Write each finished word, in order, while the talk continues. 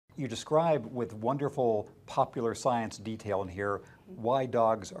You describe with wonderful popular science detail in here why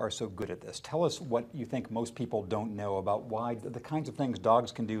dogs are so good at this. Tell us what you think most people don't know about why the kinds of things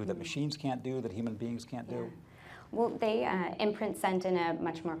dogs can do that machines can't do, that human beings can't do. Well, they imprint scent in a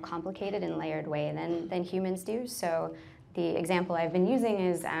much more complicated and layered way than humans do. So the example I've been using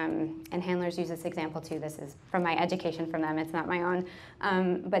is, and handlers use this example too, this is from my education from them, it's not my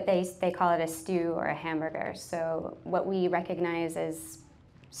own, but they call it a stew or a hamburger. So what we recognize as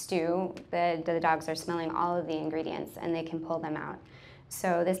stew, the dogs are smelling all of the ingredients and they can pull them out.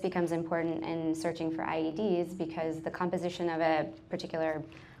 So this becomes important in searching for IEDs because the composition of a particular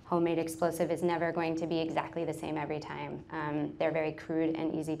homemade explosive is never going to be exactly the same every time. They're very crude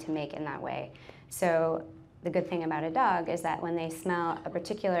and easy to make in that way. So the good thing about a dog is that when they smell a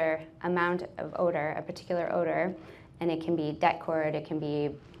particular amount of odor, a particular odor, and it can be det cord, it can be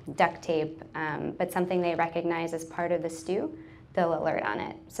duct tape, but something they recognize as part of the stew, they'll alert on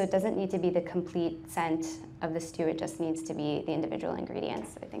it. So it doesn't need to be the complete scent of the stew, it just needs to be the individual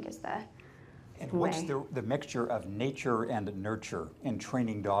ingredients, I think is the And what's the mixture of nature and nurture in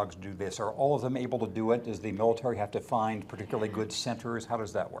training dogs to do this? Are all of them able to do it? Does the military have to find particularly good centers? How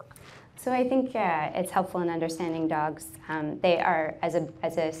does that work? So I think it's helpful in understanding dogs. They are, as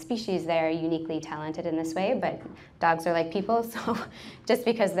a species, they're uniquely talented in this way, but dogs are like people, so just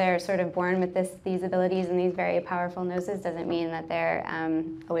because they're sort of born with these abilities and these very powerful noses doesn't mean that they're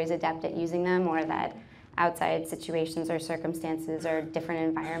always adept at using them, or that outside situations or circumstances or different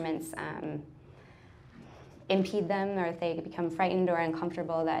environments impede them, or if they become frightened or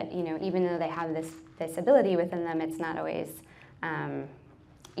uncomfortable, that, you know, even though they have this ability within them, it's not always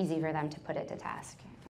easy for them to put it to task.